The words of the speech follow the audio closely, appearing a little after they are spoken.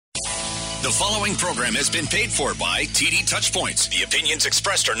The following program has been paid for by TD Touchpoints. The opinions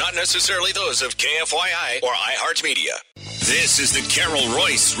expressed are not necessarily those of KFYI or iHeartMedia. This is the Carol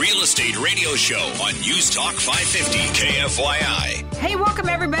Royce Real Estate Radio Show on News Talk 550 KFYI. Hey, welcome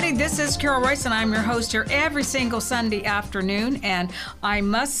everybody. This is Carol Royce and I'm your host here every single Sunday afternoon. And I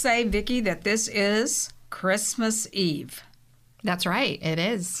must say, Vicki, that this is Christmas Eve. That's right. It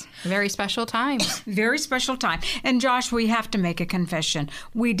is. A very special time. Very special time. And Josh, we have to make a confession.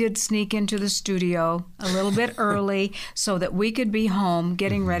 We did sneak into the studio a little bit early so that we could be home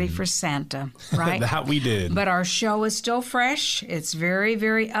getting ready for Santa, right? That we did. But our show is still fresh. It's very,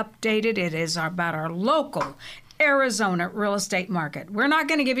 very updated. It is about our local Arizona real estate market. We're not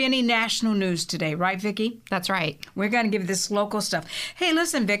going to give you any national news today, right, Vicki? That's right. We're going to give you this local stuff. Hey,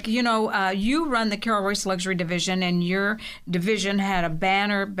 listen, Vic, you know, you run the Carol Royce Luxury Division, and your division had a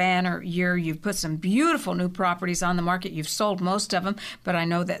banner year. You've put some beautiful new properties on the market. You've sold most of them, but I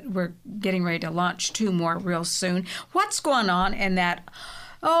know that we're getting ready to launch 2 more real soon. What's going on in that,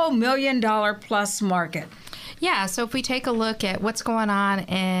 $1 million plus market? Yeah, so if we take a look at what's going on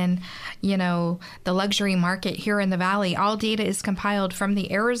in, the luxury market here in the Valley, all data is compiled from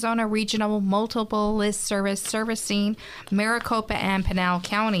the Arizona Regional Multiple List Service servicing Maricopa and Pinal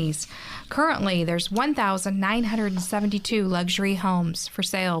counties. Currently, there's 1,972 luxury homes for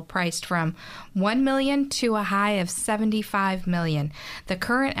sale priced from $1 million to a high of $75 million. The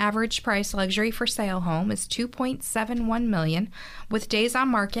current average price luxury for sale home is $2.71 million, with days on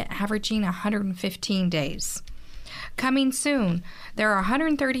market averaging 115 days. Coming soon, there are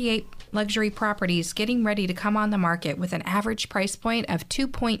 138 luxury properties getting ready to come on the market with an average price point of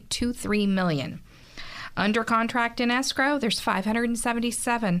 $2.23 million. Under contract in escrow, there's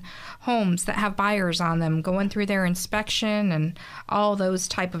 577 homes that have buyers on them going through their inspection and all those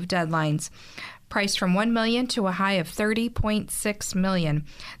type of deadlines. Priced from $1 million to a high of $30.6 million.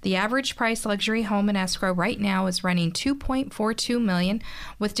 The average price luxury home in escrow right now is running $2.42 million,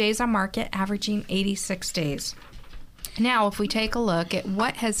 with days on market averaging 86 days. Now, if we take a look at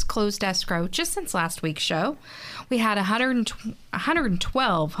what has closed escrow just since last week's show, we had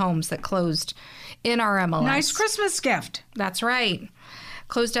 112 homes that closed in our MLS. Nice Christmas gift. That's right.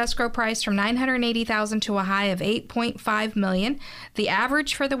 Closed escrow price from $980,000 to a high of $8.5 million. The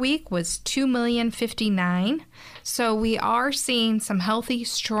average for the week was $2,059,000. So we are seeing some healthy,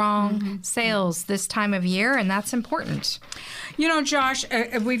 strong sales this time of year, and that's important. You know, Josh,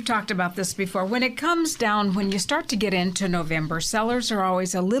 we've talked about this before. When it comes down, when you start to get into November, sellers are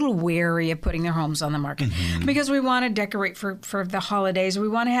always a little wary of putting their homes on the market because we want to decorate for the holidays. We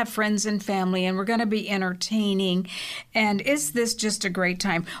want to have friends and family, and we're going to be entertaining. And is this just a great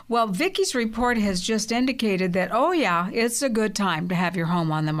time? Well, Vicki's report has just indicated that, oh, yeah, it's a good time to have your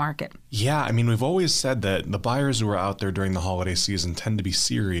home on the market. Yeah, I mean, we've always said that the buyers who are out there during the holiday season tend to be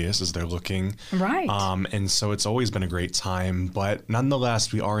serious as they're looking. Right. And so it's always been a great time. But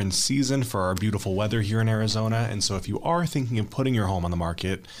nonetheless, we are in season for our beautiful weather here in Arizona. And so if you are thinking of putting your home on the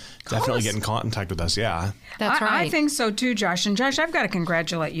market, definitely get in contact with us. Yeah. That's right. I think so too, Josh. And Josh, I've got to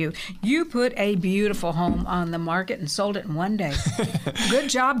congratulate you. You put a beautiful home on the market and sold it in one day. Good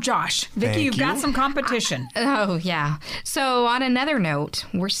job, Josh. Vicki, you've got some competition. Oh, yeah. So on another note,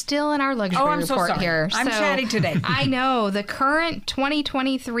 we're still in our luxury report here. I'm chatty today. I know. The current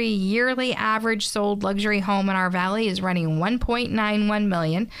 2023 yearly average sold luxury home in our valley is running $1.91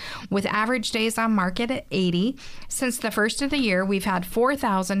 million, with average days on market at 80. Since the first of the year, we've had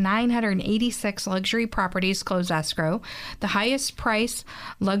 4,986 luxury properties close escrow, the highest price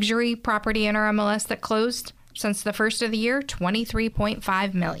luxury property in our MLS that closed since the first of the year,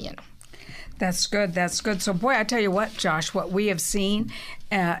 $23.5 million. That's good. That's good. So, boy, I tell you what, Josh, what we have seen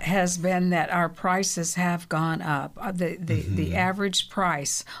has been that our prices have gone up. The average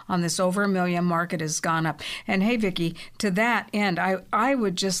price on this over $1 million market has gone up. And, hey, Vicki, to that end, I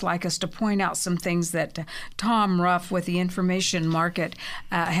would just like us to point out some things that Tom Ruff with the Information Market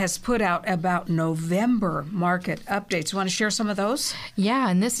has put out about November market updates. You want to share some of those? Yeah,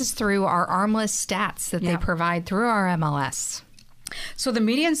 and this is through our armless stats that they provide through our MLS. So the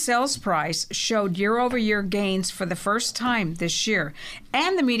median sales price showed year-over-year gains for the first time this year.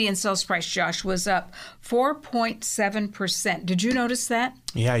 And the median sales price, Josh, was up 4.7%. Did you notice that?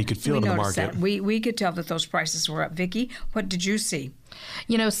 Yeah, you could feel it in the market. That. We could tell that those prices were up. Vicki, what did you see?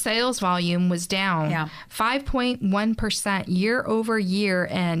 Sales volume was down 5.1% year over year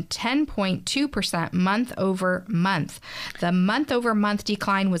and 10.2% month over month. The month over month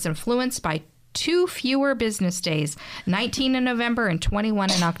decline was influenced by 2 fewer business days, 19 in November and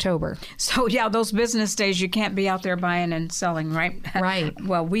 21 in October. So, yeah, those business days you can't be out there buying and selling, right? Right.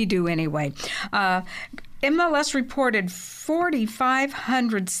 Well, we do anyway. MLS reported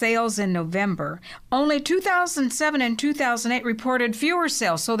 4,500 sales in November. Only 2007 and 2008 reported fewer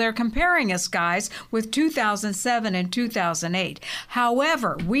sales. So they're comparing us, guys, with 2007 and 2008.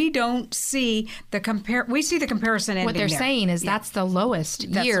 However, we don't see we see the comparison ending What they're there. saying is that's the lowest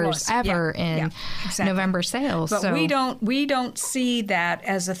years ever in November sales. But so. we don't see that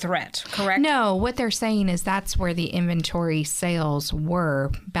as a threat, correct? No, what they're saying is that's where the inventory sales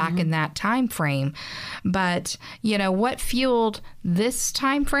were back in that time frame. But, what fueled this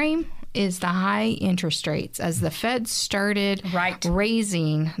time frame is the high interest rates. As the Fed started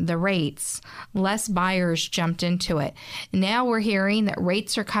raising the rates, less buyers jumped into it. Now we're hearing that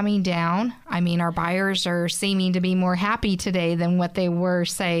rates are coming down. I mean, our buyers are seeming to be more happy today than what they were,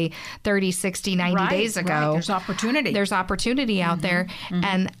 say, 30, 60, 90 days ago. Right. There's opportunity. There's opportunity out there.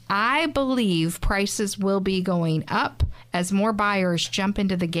 And I believe prices will be going up as more buyers jump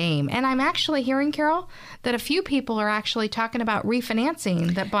into the game. And I'm actually hearing, Carol, that a few people are actually talking about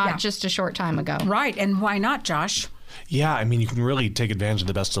refinancing that bought just a short time ago. Right. And why not, Josh? Yeah, I mean, you can really take advantage of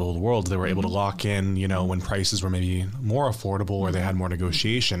the best of both worlds. They were able to lock in, when prices were maybe more affordable or they had more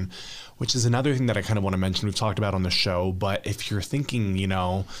negotiation, which is another thing that I kind of want to mention. We've talked about on the show, but if you're thinking, you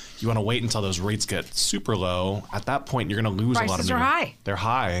want to wait until those rates get super low, at that point, you're going to lose a lot of prices are high. They're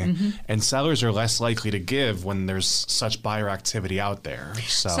high, and sellers are less likely to give when there's such buyer activity out there.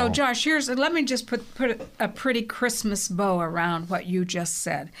 So Josh, let me just put a pretty Christmas bow around what you just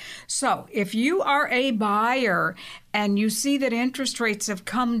said. So if you are a buyer and you see that interest rates have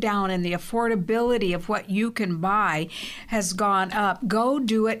come down and the affordability of what you can buy has gone up, go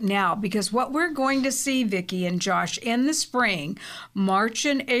do it now. Because what we're going to see, Vicki and Josh, in the spring, March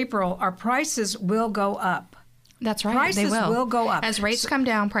and April, our prices will go up. That's right. Prices they will go up. As rates come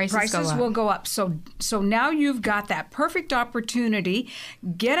down, prices go up. will go up. So now you've got that perfect opportunity.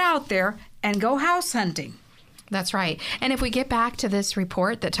 Get out there and go house hunting. That's right. And if we get back to this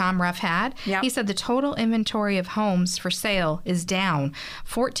report that Tom Ruff had, he said the total inventory of homes for sale is down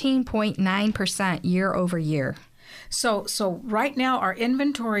 14.9% year over year. So right now our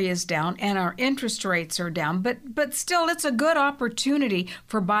inventory is down and our interest rates are down, but still it's a good opportunity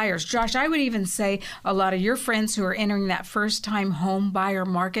for buyers. Josh, I would even say a lot of your friends who are entering that first-time home buyer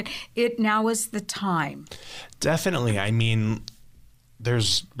market, it now is the time. Definitely. I mean,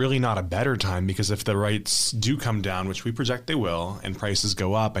 there's really not a better time, because if the rates do come down, which we project they will, and prices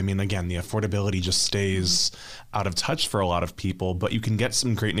go up, I mean, again, the affordability just stays out of touch for a lot of people, but you can get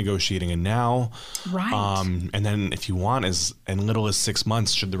some great negotiating in now. Right. And then if you want, as little as 6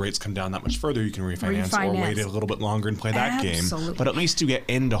 months, should the rates come down that much further, you can refinance. Or wait a little bit longer and play that game. But at least you get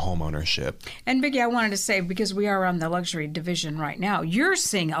into home ownership. And Biggie, I wanted to say, because we are on the luxury division right now, you're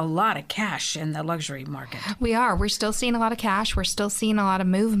seeing a lot of cash in the luxury market. We are. We're still seeing a lot of cash. We're still seeing a lot of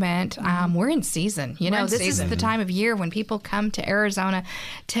movement. We're in season. This is the time of year when people come to Arizona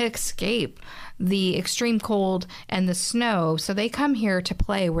to escape the extreme cold and the snow. So they come here to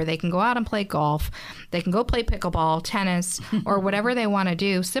play, where they can go out and play golf. They can go play pickleball, tennis, or whatever they want to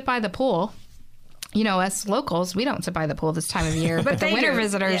do. Sit by the pool. Us locals, we don't sit by the pool this time of year, but the winter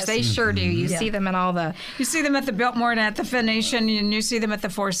visitors, they sure do. You see them in all the... You see them at the Biltmore and at the Phoenician, and you see them at the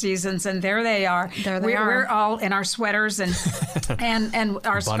Four Seasons, and there they are. We're all in our sweaters and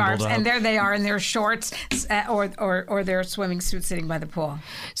our scarves, and there they are in their shorts or their swimming suits sitting by the pool.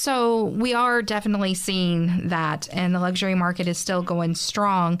 So we are definitely seeing that, and the luxury market is still going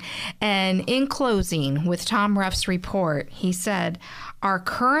strong. And in closing, with Tom Ruff's report, he said, our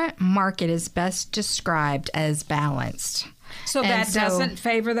current market is best described as balanced. So that doesn't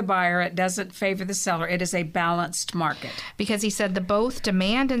favor the buyer. It doesn't favor the seller. It is a balanced market. Because he said the both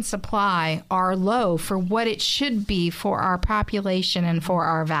demand and supply are low for what it should be for our population and for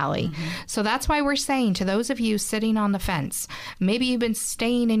our valley. So that's why we're saying to those of you sitting on the fence, maybe you've been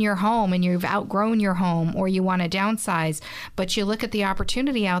staying in your home and you've outgrown your home, or you want to downsize, but you look at the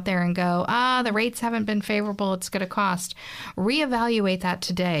opportunity out there and go, the rates haven't been favorable, it's going to cost. Reevaluate that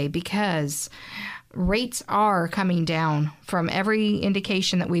today, because rates are coming down from every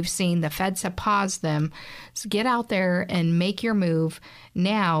indication that we've seen. The feds have paused them. So get out there and make your move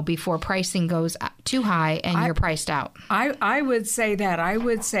now before pricing goes too high and you're priced out. I would say that. I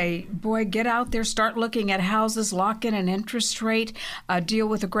would say, boy, get out there, start looking at houses, lock in an interest rate, deal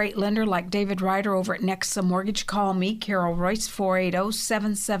with a great lender like David Ryder over at Nexa Mortgage. Call me, Carol Royce,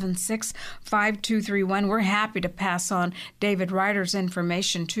 480-776-5231. We're happy to pass on David Ryder's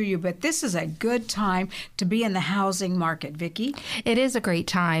information to you, but this is a good time to be in the housing market, Vicki. It is a great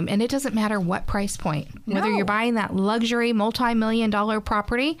time, and it doesn't matter what price point. Whether you're buying that luxury multi-million-dollar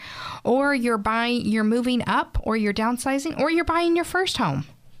property, or you're moving up, or you're downsizing, or you're buying your first home.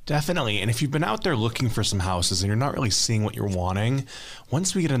 Definitely. And if you've been out there looking for some houses and you're not really seeing what you're wanting,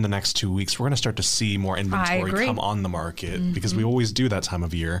 once we get in the next 2 weeks, we're going to start to see more inventory come on the market because we always do that time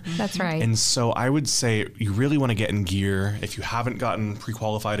of year. That's right. And so I would say you really want to get in gear. If you haven't gotten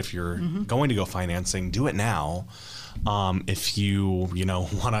pre-qualified, if you're going to go financing, do it now. If you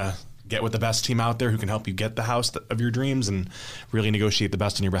want to get with the best team out there who can help you get the house of your dreams and really negotiate the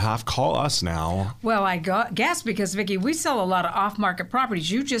best on your behalf, call us now. Well, I guess because, Vicki, we sell a lot of off-market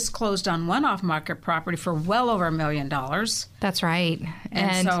properties. You just closed on one off-market property for well over $1 million. That's right.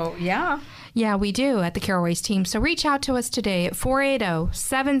 And so, yeah. Yeah, we do at the Carol Royce team. So reach out to us today at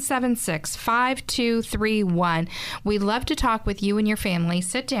 480-776-5231. We'd love to talk with you and your family.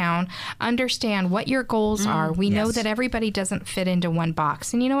 Sit down, understand what your goals are. We know that everybody doesn't fit into one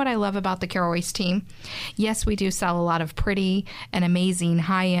box. And you know what I love about the Carol Royce team? Yes, we do sell a lot of pretty and amazing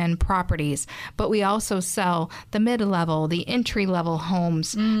high-end properties, but we also sell the mid-level, the entry-level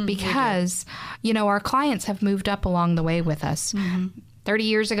homes because, our clients have moved up along the way with us. 30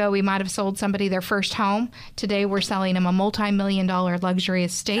 years ago, we might have sold somebody their first home. Today, we're selling them a multi-million-dollar luxury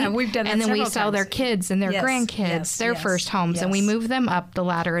estate. And we've done that and then we several sell times. their kids and their grandkids their first homes, and we move them up the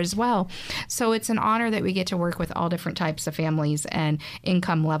ladder as well. So it's an honor that we get to work with all different types of families and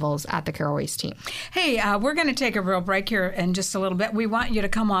income levels at the Carol Royce team. Hey, we're going to take a real break here in just a little bit. We want you to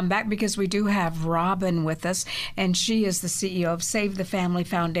come on back because we do have Robyn with us, and she is the CEO of Save the Family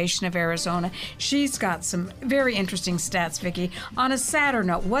Foundation of Arizona. She's got some very interesting stats, Vicki. On a sadder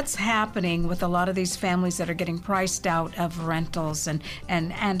note, what's happening with a lot of these families that are getting priced out of rentals and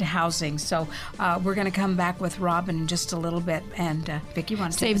housing? So we're going to come back with Robyn in just a little bit. And Vicki,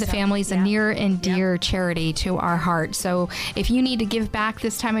 want to Save the Family is a near and dear charity to our heart. So if you need to give back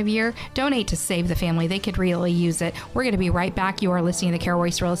this time of year, donate to Save the Family. They could really use it. We're going to be right back. You are listening to the Carol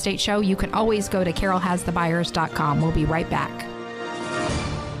Royce Real Estate Show. You can always go to carolhasthebuyers.com. We'll be right back.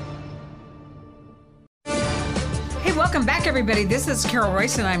 Welcome back, everybody. This is Carol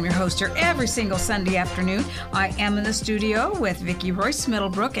Royce, and I'm your host here every single Sunday afternoon. I am in the studio with Vicki Royce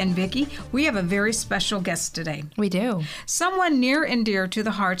Middlebrook. And Vicki, we have a very special guest today. We do. Someone near and dear to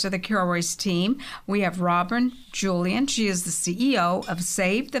the hearts of the Carol Royce team. We have Robyn Julien. She is the CEO of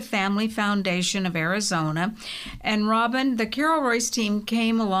Save the Family Foundation of Arizona. And Robyn, the Carol Royce team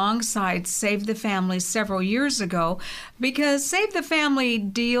came alongside Save the Family several years ago because Save the Family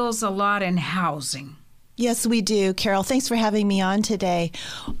deals a lot in housing. Yes, we do. Carol, thanks for having me on today.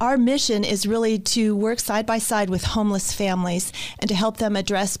 Our mission is really to work side by side with homeless families and to help them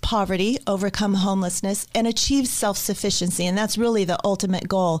address poverty, overcome homelessness, and achieve self-sufficiency. And that's really the ultimate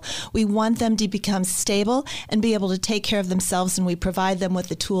goal. We want them to become stable and be able to take care of themselves, and we provide them with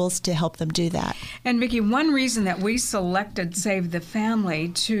the tools to help them do that. And Vicki, one reason that we selected Save the Family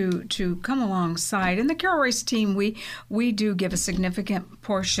to come alongside, and the Carol Royce team, we do give a significant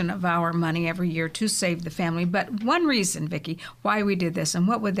portion of our money every year to Save the Family. But one reason, Vicki, why we did this, and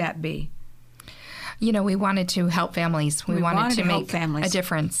what would that be? We wanted to help families. We wanted to make a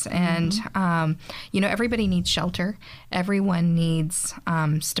difference. And, everybody needs shelter. Everyone needs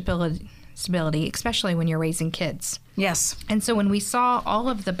stability, especially when you're raising kids. Yes. And so when we saw all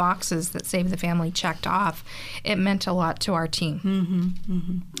of the boxes that Save the Family checked off, it meant a lot to our team.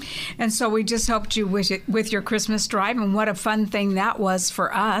 And so we just helped you with your Christmas drive, and what a fun thing that was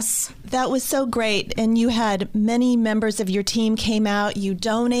for us. That was so great. And you had many members of your team came out. You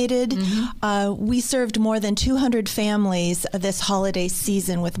donated. We served more than 200 families this holiday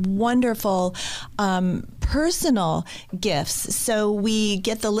season with wonderful personal gifts. So we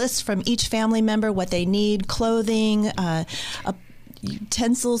get the list from each family member, what they need, clothing,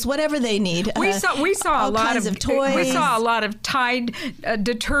 utensils, whatever they need. We saw a lot of toys. We saw a lot of Tide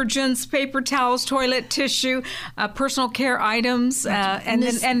detergents, paper towels, toilet tissue, personal care items, and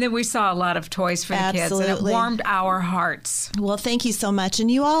then we saw a lot of toys for the kids, and it warmed our hearts. Well, thank you so much,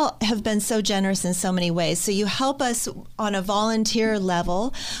 and you all have been so generous in so many ways. So you help us on a volunteer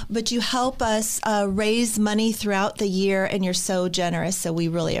level, but you help us raise money throughout the year, and you're so generous. So we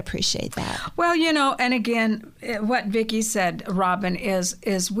really appreciate that. Well, and again, what Vicki said, Robyn,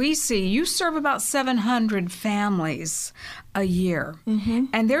 is we see you serve about 700 families a year,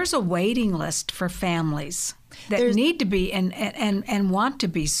 and there's a waiting list for families that need to be and want to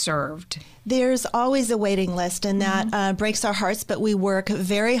be served. There's always a waiting list, and that breaks our hearts, but we work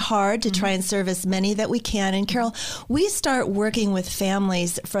very hard to try and serve as many that we can. And Carol, we start working with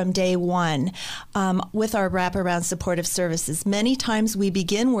families from day one with our wraparound supportive services. Many times we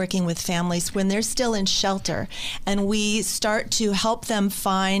begin working with families when they're still in shelter, and we start to help them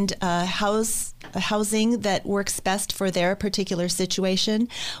find housing that works best for their particular situation.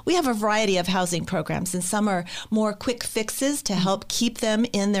 We have a variety of housing programs, and some are more quick fixes to help keep them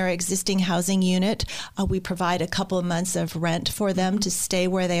in their existing housing unit. We provide a couple of months of rent for them to stay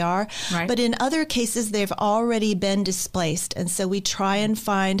where they are. Right. But in other cases, they've already been displaced, and so we try and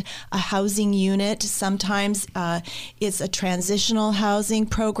find a housing unit. Sometimes it's a transitional housing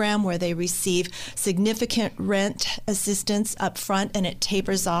program where they receive significant rent assistance up front, and it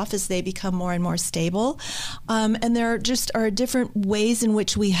tapers off as they become more and more stable. And there are different ways in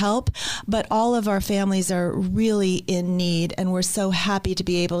which we help, but all of our families are really in need, and we're so happy to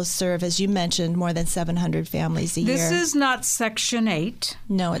be able to serve, as you mentioned, more than 700 families a year. This is not Section 8.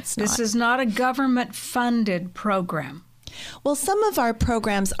 No, it's not. This is not a government-funded program. Well, some of our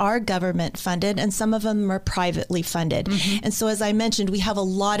programs are government funded and some of them are privately funded. And so, as I mentioned, we have a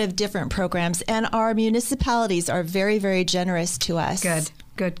lot of different programs, and our municipalities are very, very generous to us.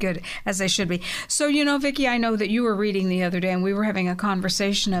 Good, as they should be. So, Vicki, I know that you were reading the other day, and we were having a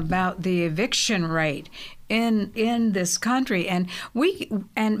conversation about the eviction rate in this country, and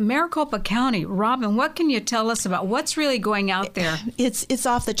Maricopa County. Robyn, what can you tell us about what's really going out there? It's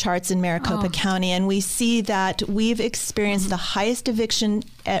off the charts in Maricopa County, and we see that we've experienced the highest eviction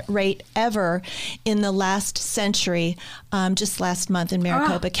rate ever in the last century, just last month in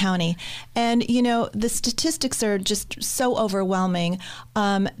Maricopa County. And the statistics are just so overwhelming.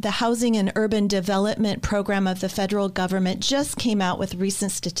 The Housing and Urban Development Program of the federal government just came out with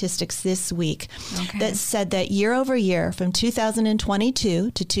recent statistics this week that said that year over year, from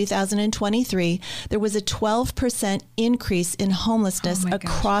 2022 to 2023, there was a 12% increase in homelessness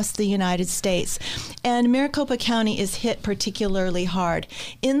across the United States. And Maricopa County is hit particularly hard.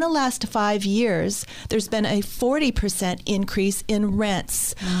 In the last 5 years, there's been a 40% increase in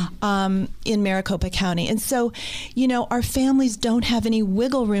rents in Maricopa County. And so, our families don't have any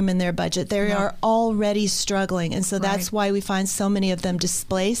wiggle room in their budget. They are already struggling. And so that's why we find so many of them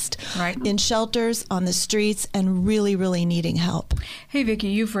displaced in shelters, on the streets, and really, really needing help. Hey, Vicki,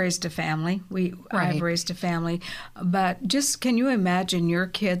 you've raised a family. I've raised a family. But just can you imagine your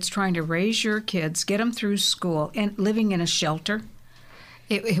kids trying to raise your kids, get them through school, and living in a shelter?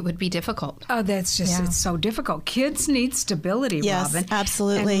 It would be difficult. Oh, that's just, it's so difficult. Kids need stability, yes, Robyn.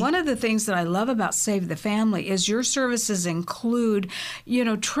 Absolutely. And one of the things that I love about Save the Family is your services include,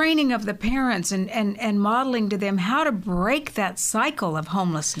 training of the parents and modeling to them how to break that cycle of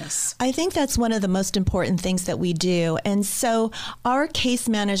homelessness. I think that's one of the most important things that we do. And so our case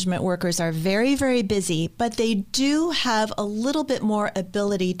management workers are very, very busy, but they do have a little bit more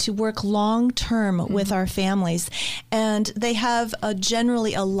ability to work long-term with our families. And they have generally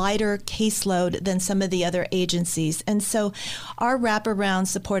a lighter caseload than some of the other agencies. And so our wraparound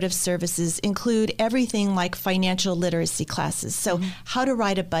supportive services include everything like financial literacy classes. So how to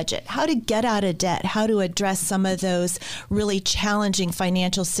write a budget, how to get out of debt, how to address some of those really challenging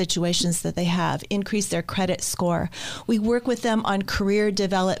financial situations that they have, increase their credit score. We work with them on career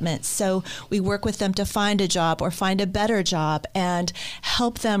development. So we work with them to find a job or find a better job and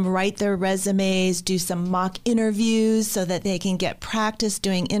help them write their resumes, do some mock interviews so that they can get practice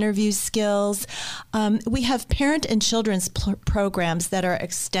doing interview skills. We have parent and children's programs that are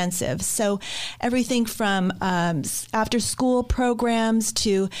extensive. So everything from after school programs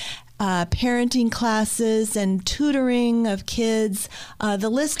to parenting classes and tutoring of kids. The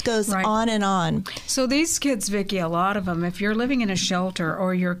list goes on and on. So these kids, Vicki, a lot of them, if you're living in a shelter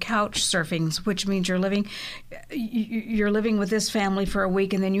or you're couch surfing, which means you're living with this family for a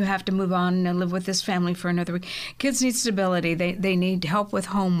week and then you have to move on and live with this family for another week. Kids need stability. They need help with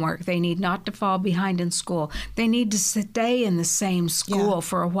homework. They need not to fall behind in school. They need to stay in the same school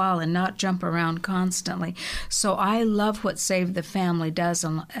for a while and not jump around constantly. So I love what Save the Family does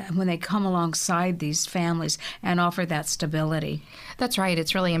when they come alongside these families and offer that stability. That's right.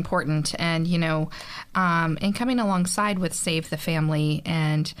 It's really important. And, in coming alongside with Save the Family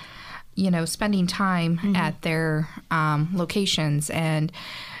and, spending time at their locations and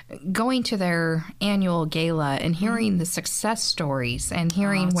going to their annual gala and hearing the success stories and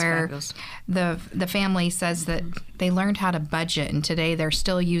hearing where the family says that they learned how to budget, and today they're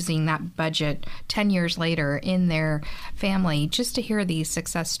still using that budget 10 years later in their family. Just to hear these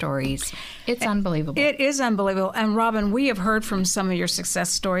success stories, it's unbelievable. It is unbelievable. And Robyn, we have heard from some of your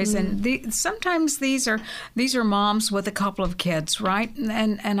success stories, and sometimes these are moms with a couple of kids, right?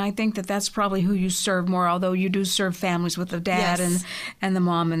 And I think that's probably who you serve more, although you do serve families with the dad and the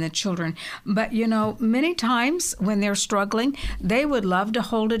mom and the children. But, many times when they're struggling, they would love to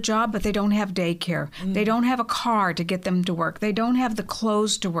hold a job, but they don't have daycare. They don't have a car to get them to work. They don't have the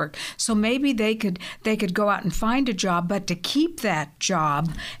clothes to work. So maybe they could go out and find a job, but to keep that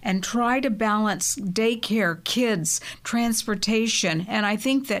job and try to balance daycare, kids, transportation. And I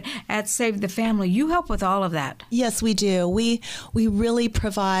think that at Save the Family, you help with all of that. Yes, we do. We really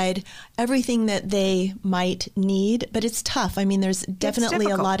provide everything that they might need, but it's tough. I mean, there's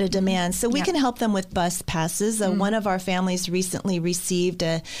definitely a lot of demand. So we can help them with bus passes. One of our families recently received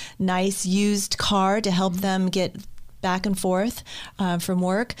a nice used car to help them get back and forth from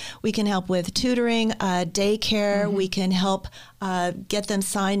work. We can help with tutoring, daycare. We can help get them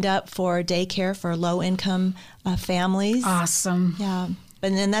signed up for daycare for low-income families. Awesome. Yeah.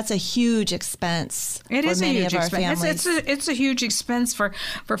 And then that's a huge expense for many of our families. It's a huge expense for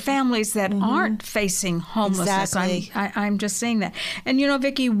families that aren't facing homelessness. Exactly. I'm just saying that. And,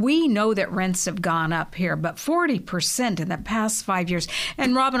 Vicki, we know that rents have gone up here, but 40% in the past 5 years.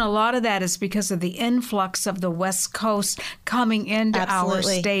 And, Robyn, a lot of that is because of the influx of the West Coast coming into our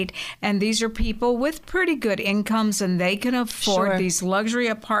state. And these are people with pretty good incomes, and they can afford these luxury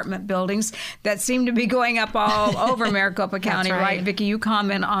apartment buildings that seem to be going up all over Maricopa County, right, Vicki? You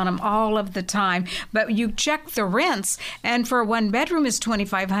comment on them all of the time, but you check the rents, and for a one bedroom is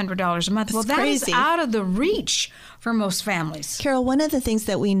 $2,500 a month. Well, that is out of the reach for most families. Carol, one of the things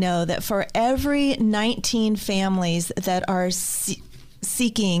that we know that for every 19 families that are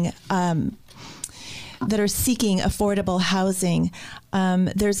seeking affordable housing,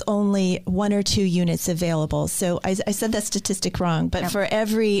 there's only 1 or 2 units available. So I said that statistic wrong, but for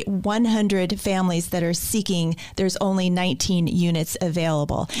every 100 families that are seeking, there's only 19 units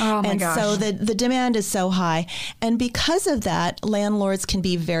available. Oh my gosh. So the demand is so high. And because of that, landlords can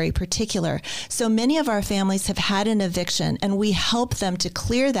be very particular. So many of our families have had an eviction, and we help them to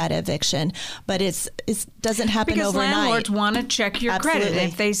clear that eviction, but it doesn't happen because overnight. Because landlords want to check your credit.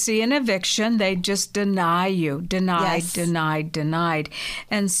 If they see an eviction, they just deny you. Denied.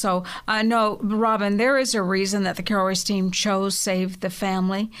 And so, no, Robyn, there is a reason that the Carol Royce team chose Save the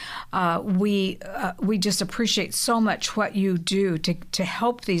Family. We just appreciate so much what you do to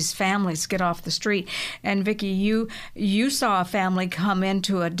help these families get off the street. And Vicki, you saw a family come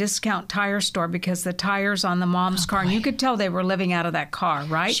into a discount tire store because the tires on the mom's car, and you could tell they were living out of that car,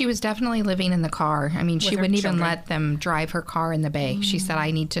 right? She was definitely living in the car. I mean, she wouldn't even let them drive her car in the bay. She said,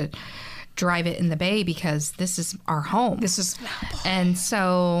 I need to drive it in the bay because this is our home. And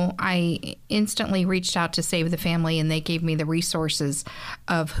so I instantly reached out to Save the Family, and they gave me the resources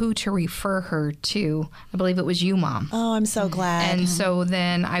of who to refer her to. I believe it was you, Mom. Oh, I'm so glad. And so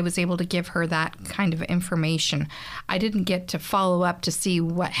then I was able to give her that kind of information. I didn't get to follow up to see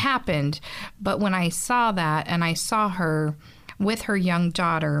what happened, but when I saw that and I saw her with her young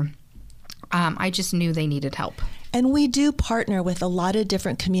daughter, I just knew they needed help. And we do partner with a lot of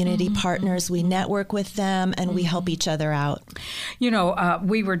different community partners. We network with them, and we help each other out.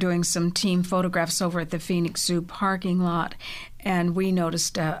 We were doing some team photographs over at the Phoenix Zoo parking lot, and we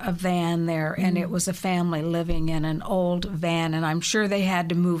noticed a van there, and it was a family living in an old van, and I'm sure they had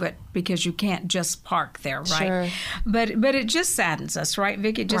to move it because you can't just park there, right? Sure. But it just saddens us, right,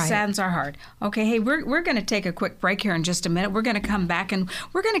 Vicki? It just saddens our heart. Okay, hey, we're going to take a quick break here in just a minute. We're going to come back, and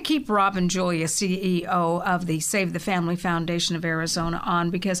we're going to keep Robyn Julia, CEO of the Save the Family Foundation of Arizona, on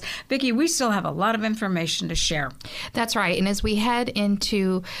because, Vicki, we still have a lot of information to share. That's right. And as we head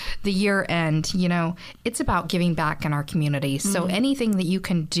into the year end, it's about giving back in our communities. So anything that you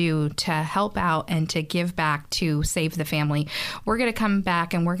can do to help out and to give back to Save the Family, we're going to come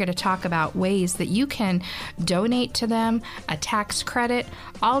back and we're going to talk about ways that you can donate to them, a tax credit,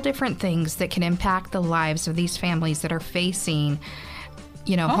 all different things that can impact the lives of these families that are facing,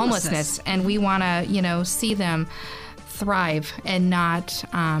 homelessness. And we want to, see them thrive and not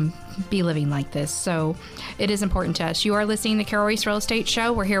be living like this. So it is important to us. You are listening to Carol Royce Real Estate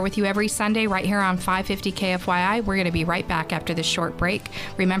Show. We're here with you every Sunday right here on 550 KFYI. We're going to be right back after this short break.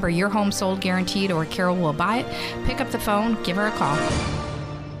 Remember, your home sold guaranteed or Carol will buy it. Pick up the phone, give her a call.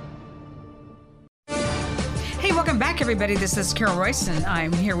 Welcome back, everybody. everybody. This is Carol Royce, and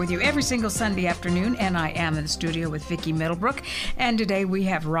I'm here with you every single Sunday afternoon, and I am in the studio with Vicki Middlebrook. And today we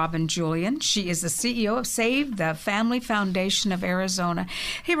have Robyn Julien. She is the CEO of Save the Family Foundation of Arizona.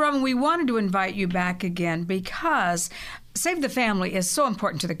 Hey, Robyn, we wanted to invite you back again because Save the Family is so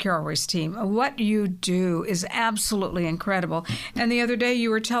important to the Carol Royce team. What you do is absolutely incredible. And the other day you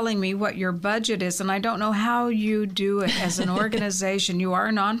were telling me what your budget is, and I don't know how you do it as an organization. You are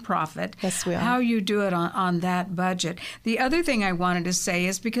a nonprofit. Yes, we are. How you do it on that budget. The other thing I wanted to say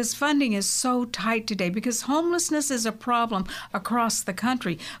is because funding is so tight today, because homelessness is a problem across the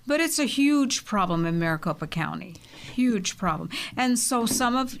country, but it's a huge problem in Maricopa County. Huge problem. And so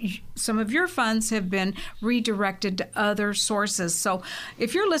some of your funds have been redirected to other sources. So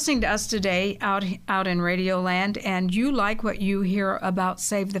if you're listening to us today out in Radio Land and you like what you hear about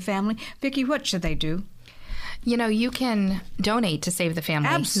Save the Family, Vicki, what should they do? You know, you can donate to Save the Family.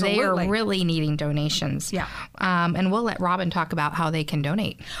 Absolutely. They are really needing donations. Yeah. And we'll let Robyn talk about how they can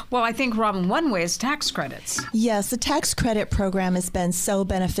donate. Well, I think, Robyn, one way is tax credits. Yes, the tax credit program has been so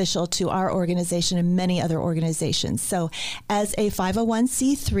beneficial to our organization and many other organizations. So as a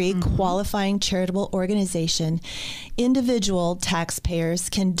 501c3 qualifying charitable organization, individual taxpayers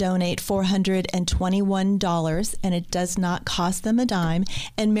can donate $421, and it does not cost them a dime.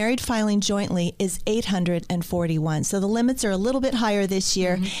 And married filing jointly is $841. So the limits are a little bit higher this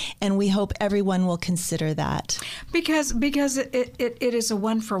year, and we hope everyone will consider that. Because it is a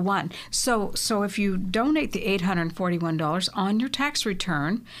one-for-one. So if you donate the $841 on your tax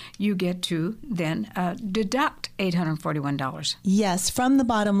return, you get to then deduct $841. Yes, from the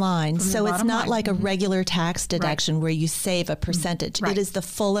bottom line. So it's not like a regular tax deduction where you save a percentage. Right. It is the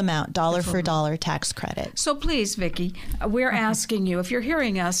full amount, dollar for dollar tax credit. So please, Vicki, we're asking you, if you're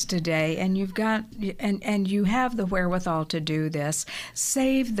hearing us today and you've got and you have the wherewithal to do this,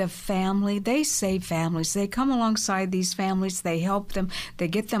 Save the Family. They save families. They come alongside these families. They help them. They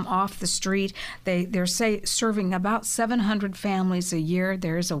get them off the street. They're serving about 700 families a year.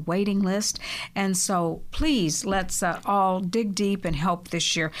 There is a waiting list. And so please, let's all dig deep and help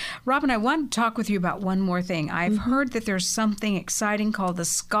this year. Robyn, I want to talk with you about one more thing. I've heard that there's something exciting called the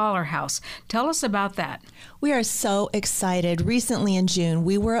Scholar House. Tell us about that. We are so excited. Recently in June,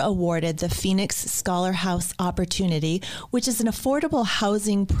 we were awarded the Phoenix Scholar House Opportunity, which is an affordable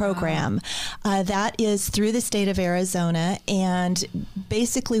housing program that is through the state of Arizona. And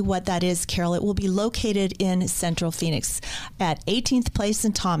basically what that is, Carol, it will be located in Central Phoenix at 18th Place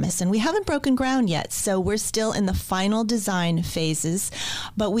and Thomas. And we haven't broken ground yet, so we're still in the final design phases,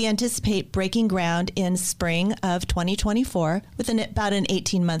 but we anticipate breaking ground in spring of 2024 with about an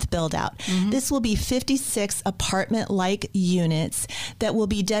 18-month build out. This will be 56 apartment-like units that will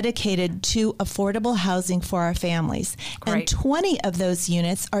be dedicated to affordable housing for our families. Great. And 20 of those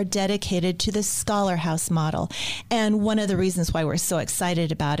units are dedicated to the Scholar House model. And one of the reasons why we're so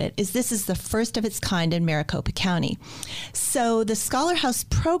excited about it is this is the first of its kind in Maricopa County. So the Scholar House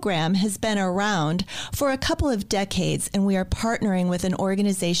program has been around for a couple of decades, and we are partnering with an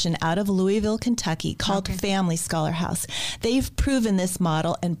organization out of Louisville, Kentucky called Family Scholar House. They've proven this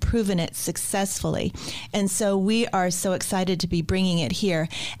model and proven it successfully. And so we are so excited to be bringing it here.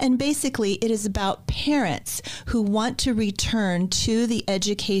 And basically, it is about parents who want to return to the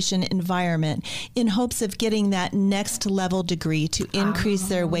education environment in hopes of getting that next level degree to increase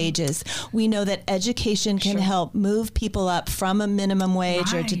their wages. We know that education can help move people up from a minimum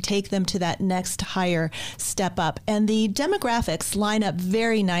wage or to take them to that next higher step up. And the demographics line up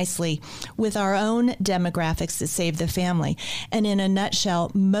very nicely with our own demographics that Save the Family. And in a nutshell,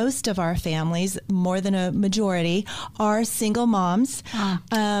 most of our families, more than a majority, are single moms.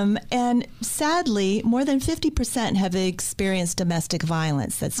 And sadly, more than 50% have experienced domestic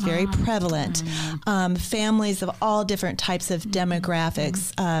violence. That's very prevalent. Families of all different types of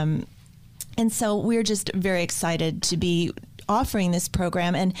demographics. And so we're just very excited to be offering this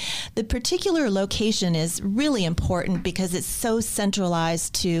program. And the particular location is really important because it's so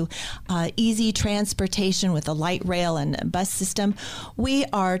centralized to easy transportation with a light rail and a bus system. We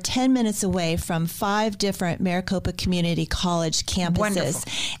are 10 minutes away from 5 different Maricopa Community College campuses.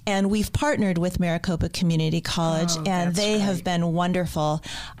 Wonderful. And we've partnered with Maricopa Community College, and they have been wonderful.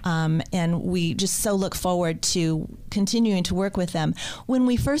 And we just so look forward to continuing to work with them. When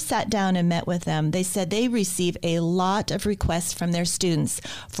we first sat down and met with them, they said they receive a lot of requests requests from their students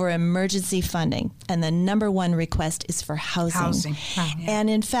for emergency funding. And the number one request is for housing. Oh, yeah. And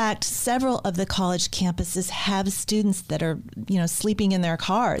in fact, several of the college campuses have students that are, sleeping in their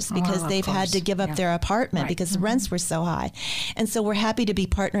cars because they've had to give up their apartment because the rents were so high. And so we're happy to be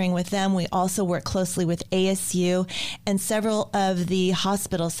partnering with them. We also work closely with ASU, and several of the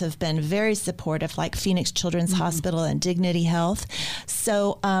hospitals have been very supportive, like Phoenix Children's Hospital and Dignity Health.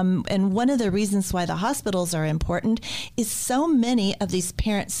 So, and one of the reasons why the hospitals are important is so many of these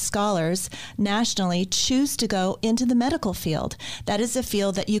parent scholars nationally choose to go into the medical field. That is a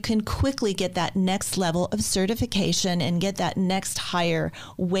field that you can quickly get that next level of certification and get that next higher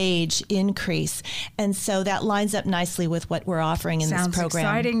wage increase. And so that lines up nicely with what we're offering in this program. Sounds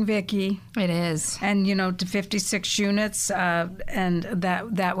exciting, Vicki. It is. And, to 56 units, and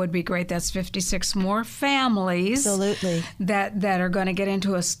that would be great. That's 56 more families. Absolutely. That are going to get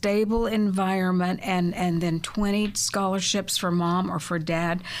into a stable environment, and then 20 scholarships for mom or for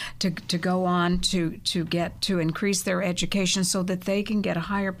dad to go on to increase their education so that they can get a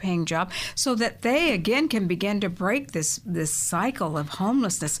higher paying job, so that they, again, can begin to break this cycle of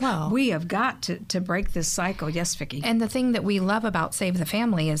homelessness. Well, we have got to break this cycle. Yes, Vicki. And the thing that we love about Save the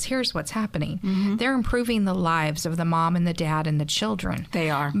Family is here's what's happening. They're improving the lives of the mom and the dad and the children. They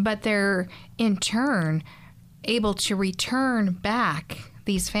are. But they're, in turn, able to return back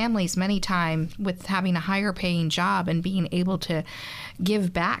these families many times with having a higher paying job and being able to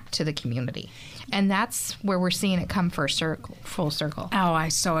give back to the community. And that's where we're seeing it come full circle. Oh, I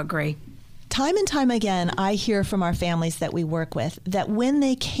so agree. Time and time again, I hear from our families that we work with that when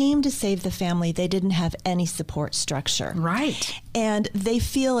they came to Save the Family, they didn't have any support structure. Right. And they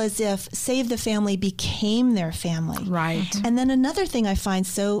feel as if Save the Family became their family. Right. And then another thing I find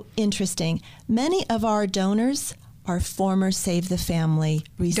so interesting, many of our donors are former Save the Family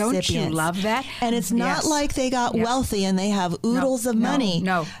recipients. Don't you love that? And it's not like they got wealthy and they have oodles of money.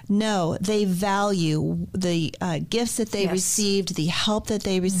 No, they value the gifts that they received, the help that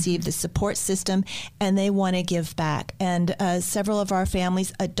they received, the support system, and they want to give back. And several of our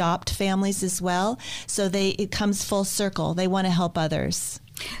families adopt families as well, so it comes full circle. They want to help others.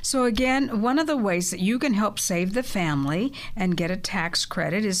 So again, one of the ways that you can help Save the Family and get a tax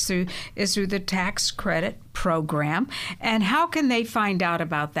credit is through the tax credit program. And how can they find out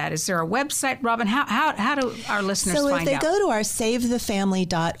about that? Is there a website, Robyn? How do our listeners find out? So if they go to our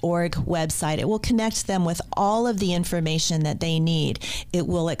SaveTheFamily.org website, it will connect them with all of the information that they need. It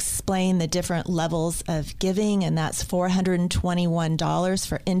will explain the different levels of giving, and that's $421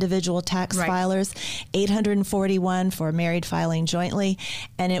 for individual tax filers, $841 for married filing jointly,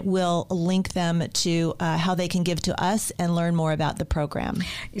 and it will link them to how they can give to us and learn more about the program.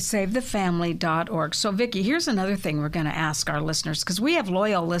 SaveTheFamily.org. So, Vicki, here's another thing we're going to ask our listeners, because we have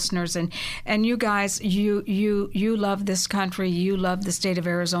loyal listeners, and you guys, you love this country, you love the state of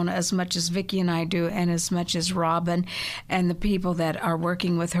Arizona as much as Vicki and I do, and as much as Robyn and the people that are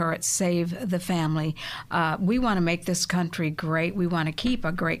working with her at Save the Family. We want to make this country great. We want to keep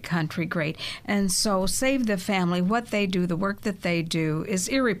a great country great. And so Save the Family, what they do, the work that they do is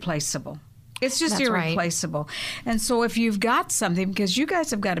irreplaceable. It's just That's irreplaceable. Right. And so if you've got something, because you guys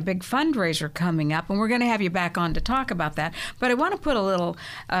have got a big fundraiser coming up, and we're going to have you back on to talk about that, but I want to put a little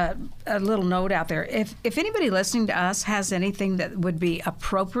note out there. If anybody listening to us has anything that would be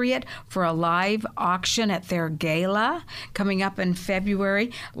appropriate for a live auction at their gala coming up in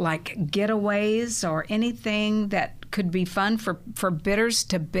February, like getaways or anything that could be fun for bidders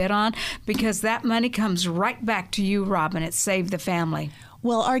to bid on, because that money comes right back to you, Robyn, at Save the Family.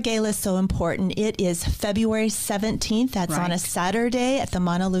 Well, our gala is so important. It is February 17th. That's on a Saturday at the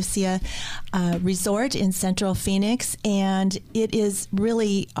Mauna Lucia Resort in Central Phoenix. And it is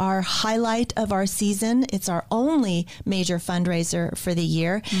really our highlight of our season. It's our only major fundraiser for the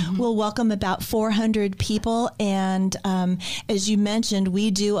year. Mm-hmm. We'll welcome about 400 people. And as you mentioned, we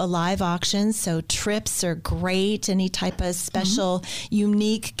do a live auction. So trips are great. Any type of special,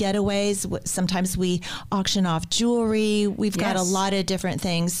 unique getaways. Sometimes we auction off jewelry. We've got a lot of different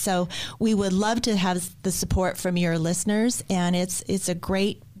things. So we would love to have the support from your listeners, and it's a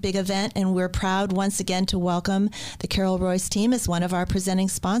great big event, and we're proud once again to welcome the Carol Royce team as one of our presenting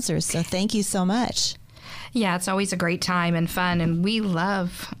sponsors. So thank you so much. Yeah, it's always a great time and fun, and we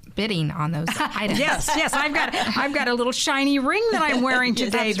love bidding on those items. Yes. I've got a little shiny ring that I'm wearing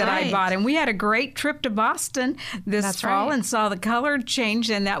today that I bought, and we had a great trip to Boston this fall and saw the color change,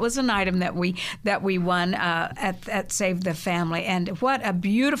 and that was an item that we won at Save the Family. And what a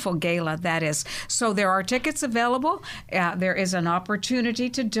beautiful gala that is. So there are tickets available. There is an opportunity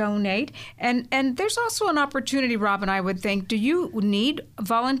to donate, and there's also an opportunity, Robyn, I would think. Do you need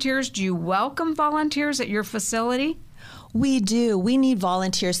volunteers? Do you welcome volunteers at your facility? We do. We need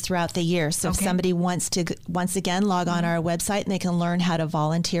volunteers throughout the year. So if Okay. somebody wants to, once again, log on our website and they can learn how to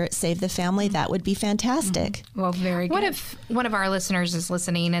volunteer at Save the Family, that would be fantastic. Well, very good. What if one of our listeners is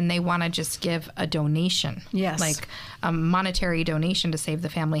listening and they want to just give a donation? Yes. Like a monetary donation to Save the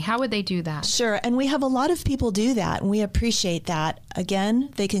Family. How would they do that? Sure. And we have a lot of people do that, and we appreciate that.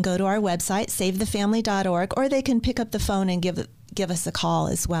 Again, they can go to our website, savethefamily.org, or they can pick up the phone and give us a call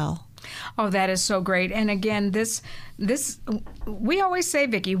as well. Oh, that is so great. And again, this we always say,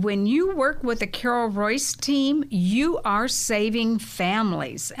 Vicki, when you work with the Carol Royce team, you are saving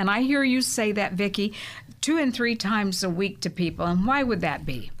families. And I hear you say that, Vicki, 2 and 3 times a week to people. And why would that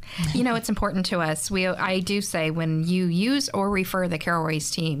be? You know, it's important to us. I do say when you use or refer the Carol Royce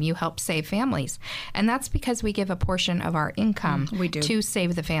team, you help save families. And that's because we give a portion of our income we do. to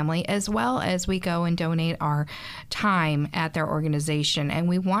Save the Family, as well as we go and donate our time at their organization. And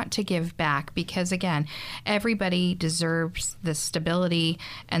we want to give back because, again, everybody deserves the stability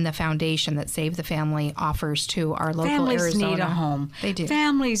and the foundation that Save the Family offers to our local Families Arizona. need a home. They do.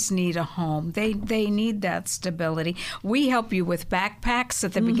 Families need a home. They need that stability. We help you with backpacks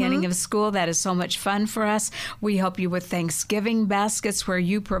at the beginning of school. That is so much fun for us. We help you with Thanksgiving baskets, where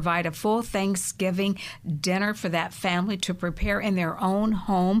you provide a full Thanksgiving dinner for that family to prepare in their own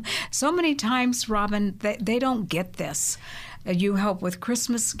home. So many times, Robyn, they don't get this. You help with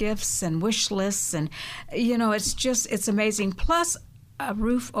Christmas gifts and wish lists, and it's amazing. Plus, a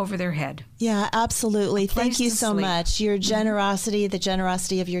roof over their head. Yeah, absolutely. Thank you to so sleep. much. Your generosity, the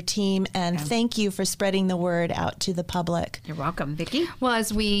generosity of your team, and thank you for spreading the word out to the public. You're welcome, Vicki. Well,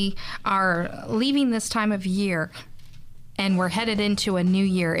 as we are leaving this time of year and we're headed into a new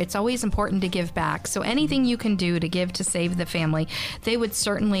year, it's always important to give back. So anything you can do to give to Save the Family, they would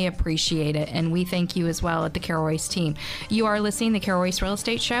certainly appreciate it. And we thank you as well at the Carol Royce team. You are listening to the Carol Royce Real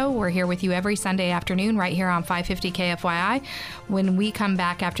Estate Show. We're here with you every Sunday afternoon right here on 550 KFYI. When we come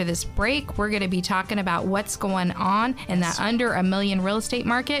back after this break, we're going to be talking about what's going on in that under $1 million real estate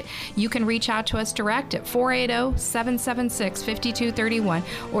market. You can reach out to us direct at 480-776-5231,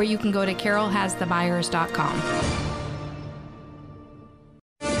 or you can go to carolhasthebuyers.com.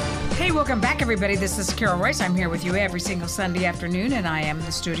 Hey, welcome back, everybody. This is Carol Royce. I'm here with you every single Sunday afternoon, and I am in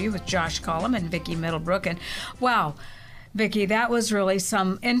the studio with Josh Collum and Vicki Middlebrook. And wow, Vicki, that was really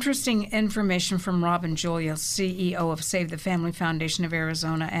some interesting information from Robyn Julien, CEO of Save the Family Foundation of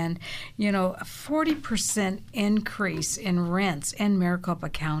Arizona. And, a 40% increase in rents in Maricopa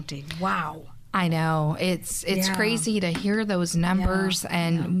County. Wow. I know. It's crazy to hear those numbers,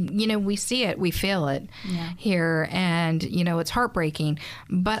 and we see it, we feel it here, and it's heartbreaking.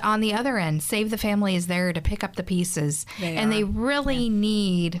 But on the other end, Save the Family is there to pick up the pieces, they really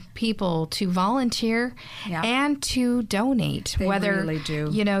need people to volunteer and to donate. They whether really do.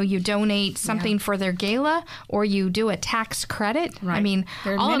 You donate something for their gala or you do a tax credit. Right. I mean,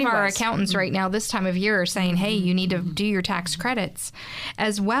 There are all of many our ways. accountants right now this time of year are saying, hey, you need to do your tax credits,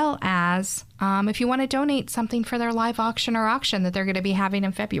 as well as if you want to donate something for their live auction that they're going to be having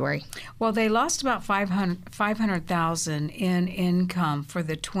in February. Well, they lost about $500,000 in income for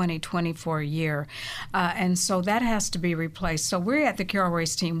the 2024 year, and so that has to be replaced. So we're at the Carol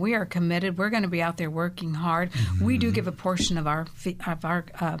Royce team. We are committed. We're going to be out there working hard. We do give a portion of our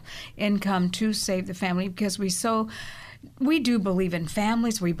income to Save the Family because we do believe in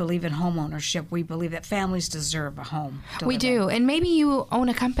families. We believe in home ownership. We believe that families deserve a home. We do. And maybe you own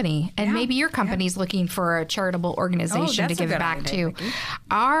a company, and maybe your company's looking for a charitable organization to give back to.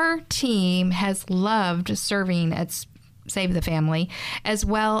 Our team has loved serving at Save the Family, as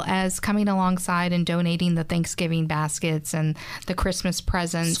well as coming alongside and donating the Thanksgiving baskets and the Christmas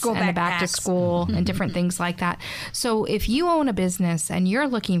presents and the back to school and different things like that. So if you own a business and you're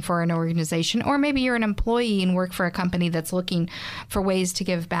looking for an organization, or maybe you're an employee and work for a company that's looking for ways to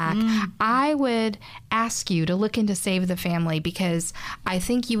give back, I would ask you to look into Save the Family, because I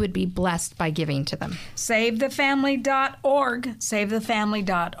think you would be blessed by giving to them. SaveTheFamily.org,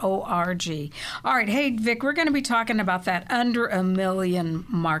 SaveTheFamily.org. All right, hey, Vic, we're going to be talking about that under $1 million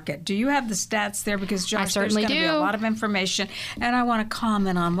market. Do you have the stats there? Because, Josh, there's going to be a lot of information, and I want to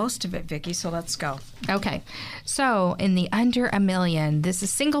comment on most of it, Vicki, so let's go. Okay. So in the under $1 million, this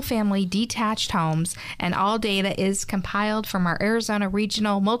is single-family detached homes, and all data is compiled from our Arizona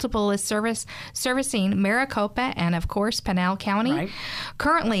Regional Multiple List Service servicing Maricopa and, of course, Pinal County. Right.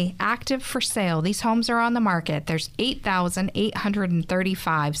 Currently active for sale. These homes are on the market. There's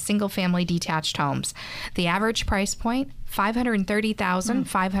 8,835 single-family detached homes. The average price point point,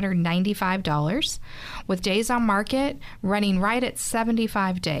 $530,595, with days on market running right at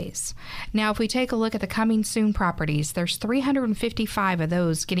 75 days. Now, if we take a look at the coming soon properties, there's 355 of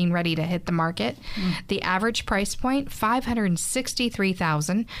those getting ready to hit the market. The average price point,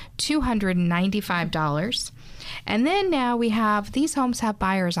 $563,295. And then now we have, these homes have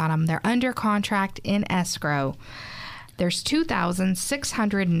buyers on them. They're under contract in escrow. There's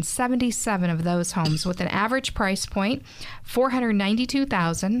 2,677 of those homes with an average price point,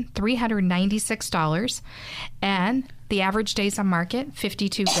 $492,396, and the average days on market,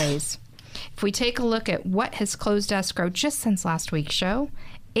 52 days. If we take a look at what has closed escrow just since last week's show,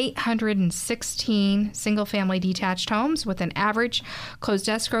 816 single-family detached homes with an average closed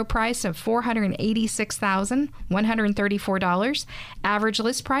escrow price of $486,134. Average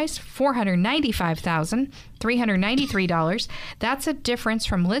list price, $495,393. That's a difference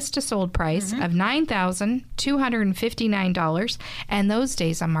from list to sold price of $9,259, and those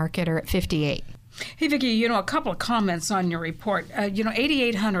days on market are at 58. Hey, Vicki, a couple of comments on your report.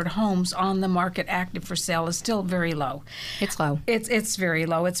 8,800 homes on the market active for sale is still very low. It's low. It's very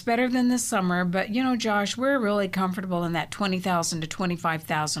low. It's better than the summer, but, Josh, we're really comfortable in that 20,000 to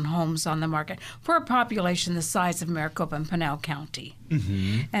 25,000 homes on the market for a population the size of Maricopa and Pinal County.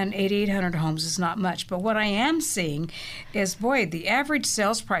 And 8,800 homes is not much. But what I am seeing is, the average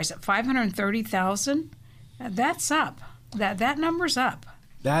sales price at $530,000, that's up. That number's up.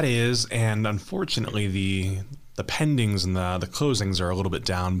 That is, and unfortunately, the pendings and the closings are a little bit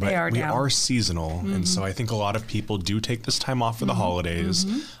down, but we are seasonal, and so I think a lot of people do take this time off for the holidays.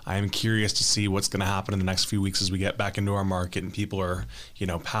 I am curious to see what's going to happen in the next few weeks as we get back into our market and people are,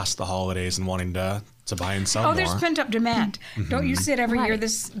 past the holidays and wanting to buy and sell more. There's pent-up demand. Don't you see it every year,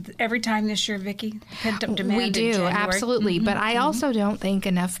 every time this year, Vicki? Pent-up demand. We do, absolutely. But I also don't think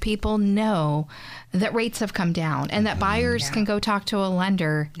enough people know that rates have come down and that buyers can go talk to a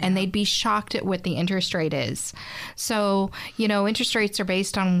lender and they'd be shocked at what the interest rate is. So, interest rates are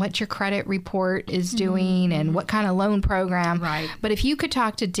based on what your credit report is doing and what kind of loan program. Right. But if you could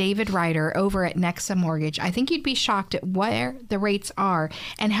talk to David Ryder over at Nexa Mortgage, I think you'd be shocked at where the rates are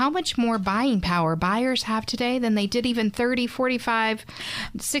and how much more buying power buyers have today than they did even 30, 45,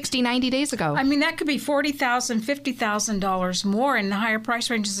 60, 90 days ago. I mean, that could be $40,000, $50,000 more. In the higher price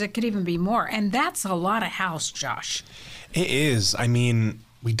ranges, it could even be more. And that's a lot of house, Josh. It is. I mean,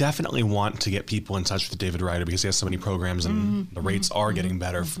 we definitely want to get people in touch with David Ryder because he has so many programs and the rates are getting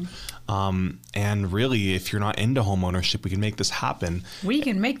better. And really, if you're not into home ownership, we can make this happen. We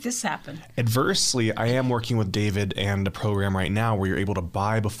can make this happen. Adversely, I am working with David and a program right now where you're able to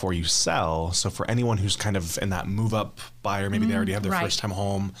buy before you sell. So for anyone who's kind of in that move-up buyer, maybe they already have their first-time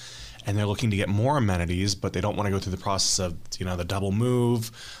home, and they're looking to get more amenities, but they don't want to go through the process of, the double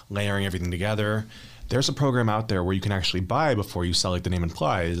move, layering everything together. There's a program out there where you can actually buy before you sell, like the name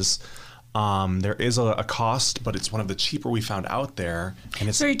implies. There is a cost, but it's one of the cheaper we found out there.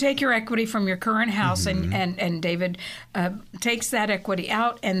 And so you take your equity from your current house, and David takes that equity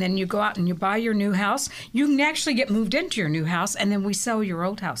out, and then you go out and you buy your new house. You can actually get moved into your new house, and then we sell your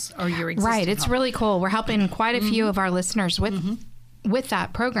old house or your existing Right. It's home. really cool. We're helping quite a few of our listeners with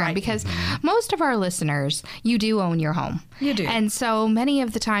that program because most of our listeners, you do own your home. You do. And so many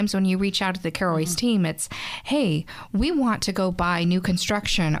of the times when you reach out to the Carol Royce team, it's, hey, we want to go buy new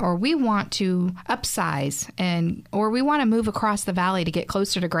construction, or we want to upsize, or we want to move across the valley to get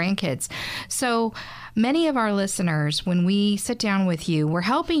closer to grandkids. So many of our listeners, when we sit down with you, we're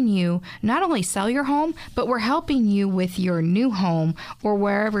helping you not only sell your home, but we're helping you with your new home or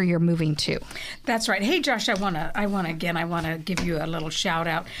wherever you're moving to. That's right. Hey, Josh, I want to give you a little shout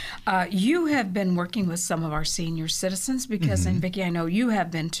out. You have been working with some of our senior citizens because, and Vicki, I know you have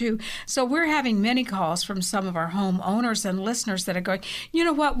been too. So we're having many calls from some of our home owners and listeners that are going, you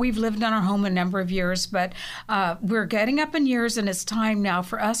know what, we've lived in our home a number of years, but we're getting up in years, and it's time now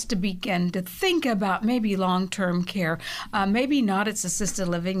for us to begin to think about maybe long-term care, maybe not it's assisted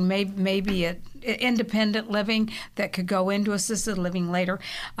living, maybe it independent living that could go into assisted living later.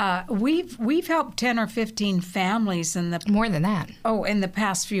 We've helped 10 or 15 families in the more than that. Oh, in the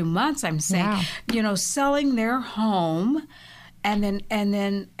past few months, I'm saying, selling their home and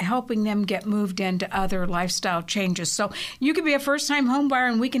then helping them get moved into other lifestyle changes. So you could be a first-time home buyer,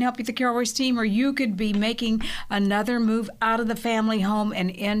 and we can help you, the Carol Royce team, or you could be making another move out of the family home and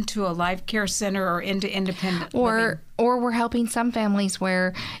into a life care center or into independent living. Or we're helping some families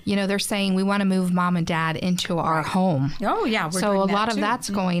where, they're saying we want to move mom and dad into our home. Oh, yeah. So a lot of that's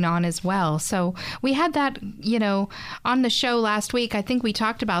going on as well. So we had that, on the show last week. I think we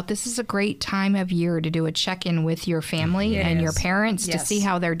talked about this is a great time of year to do a check-in with your family and your parents to see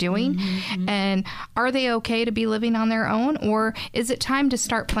how they're doing. And are they okay to be living on their own, or is it time to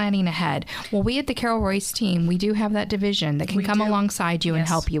start planning ahead? Well, we at the Carol Royce team, we do have that division that can come alongside you and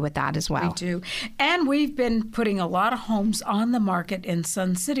help you with that as well. We do. And we've been putting a lot of homes on the market in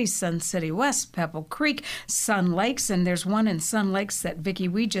Sun City West, Pebble Creek, Sun Lakes, and there's one in Sun Lakes that, Vicki,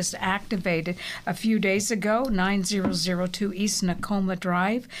 we just activated a few days ago, 9002 East Nakoma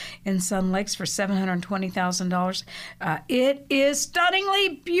Drive in Sun Lakes for $720,000. It is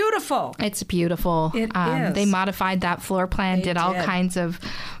stunningly beautiful. It's beautiful. It is. They modified that floor plan, did all kinds of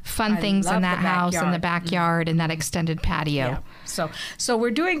fun things in that house, in the backyard, and that extended patio. Yeah. So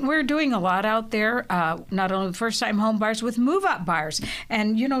we're doing a lot out there, not only first-time home buyers, with move-up buyers.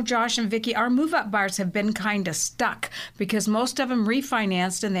 And, Josh and Vicki, our move-up buyers have been kind of stuck because most of them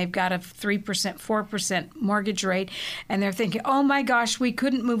refinanced and they've got a 3%, 4% mortgage rate. And they're thinking, oh, my gosh, we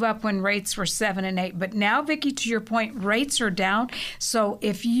couldn't move up when rates were 7 and 8. But now, Vicki, to your point, rates are down. So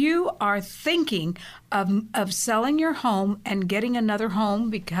if you are thinking of selling your home and getting another home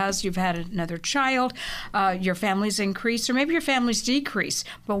because you've had another child, your family's increased, or maybe your family's decreased,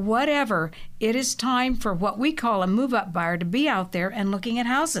 but whatever, it is time for what we call a move-up buyer to be out there and looking at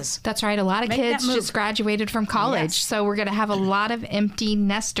houses. That's right. A lot of kids just graduated from college, so we're going to have a lot of empty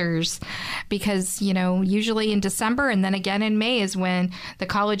nesters because, usually in December and then again in May is when the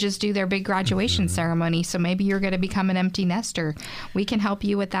colleges do their big graduation ceremony, so maybe you're going to become an empty nester. We can help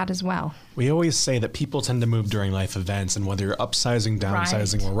you with that as well. We always say that people tend to move during life events, and whether you're upsizing,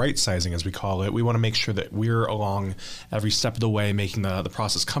 downsizing, or right-sizing, as we call it, we want to make sure that we're along every step of the way, making the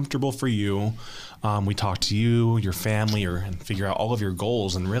process comfortable for you. We talk to you, your family, and figure out all of your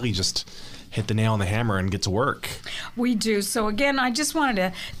goals and really just hit the nail on the hammer and get to work. We do. So again, I just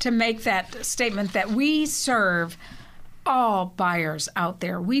wanted to make that statement that we serve all buyers out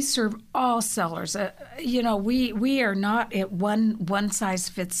there. We serve all sellers. We are not at one size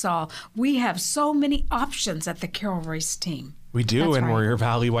fits all. We have so many options at the Carol Royce team. We do, That's and right. we're your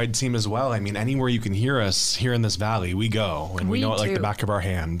valley-wide team as well. I mean, anywhere you can hear us here in this valley, we go, and we know it like the back of our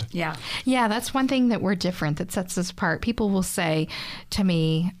hand. Yeah. Yeah, that's one thing that we're different that sets us apart. People will say to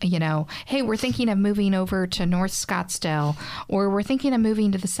me, hey, we're thinking of moving over to North Scottsdale, or we're thinking of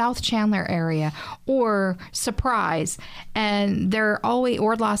moving to the South Chandler area, or surprise, and they're always,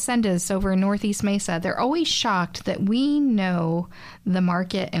 or Los Andes over in Northeast Mesa, they're always shocked that we know the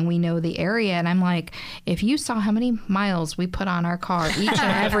market and we know the area. And I'm like, if you saw how many miles we put on our car each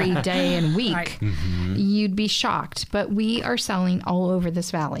and every day and week, you'd be shocked. But we are selling all over this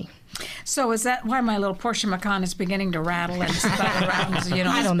valley. So is that why my little Porsche Macan is beginning to rattle and spud around?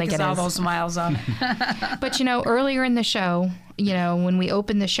 I don't think it is. All those miles on it. But, earlier in the show, when we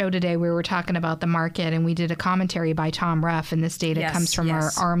opened the show today, we were talking about the market, and we did a commentary by Tom Ruff, and this data comes from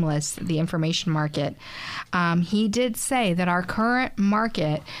our Armless, the information market. He did say that our current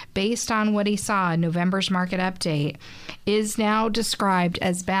market, based on what he saw in November's market update, is now described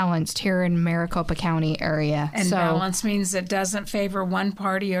as balanced here in Maricopa County area. And balance means it doesn't favor one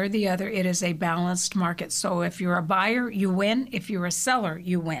party or the other. It is a balanced market. So if you're a buyer, you win. If you're a seller,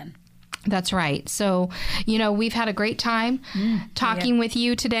 you win. That's right. So, we've had a great time talking with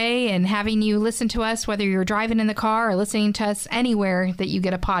you today and having you listen to us, whether you're driving in the car or listening to us anywhere that you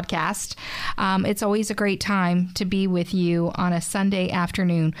get a podcast. It's always a great time to be with you on a Sunday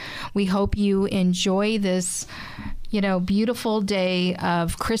afternoon. We hope you enjoy this beautiful day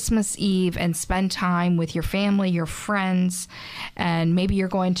of Christmas Eve and spend time with your family, your friends, and maybe you're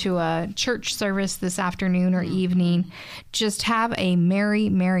going to a church service this afternoon or evening. Just have a Merry,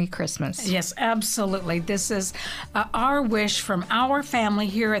 Merry Christmas. Yes, absolutely. This is our wish from our family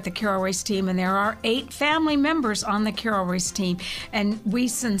here at the Carol Royce team, and there are 8 family members on the Carol Royce team, and we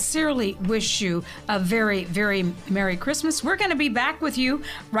sincerely wish you a very, very Merry Christmas. We're going to be back with you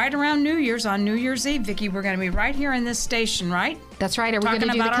right around New Year's, on New Year's Eve. Vicki, we're going to be right here in this station, right? That's right. Are we going to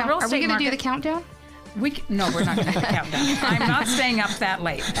do the countdown? No, we're not going to do the countdown. I'm not staying up that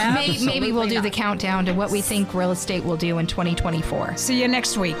late. Maybe we'll do the countdown to what we think real estate will do in 2024. See you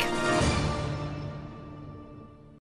next week.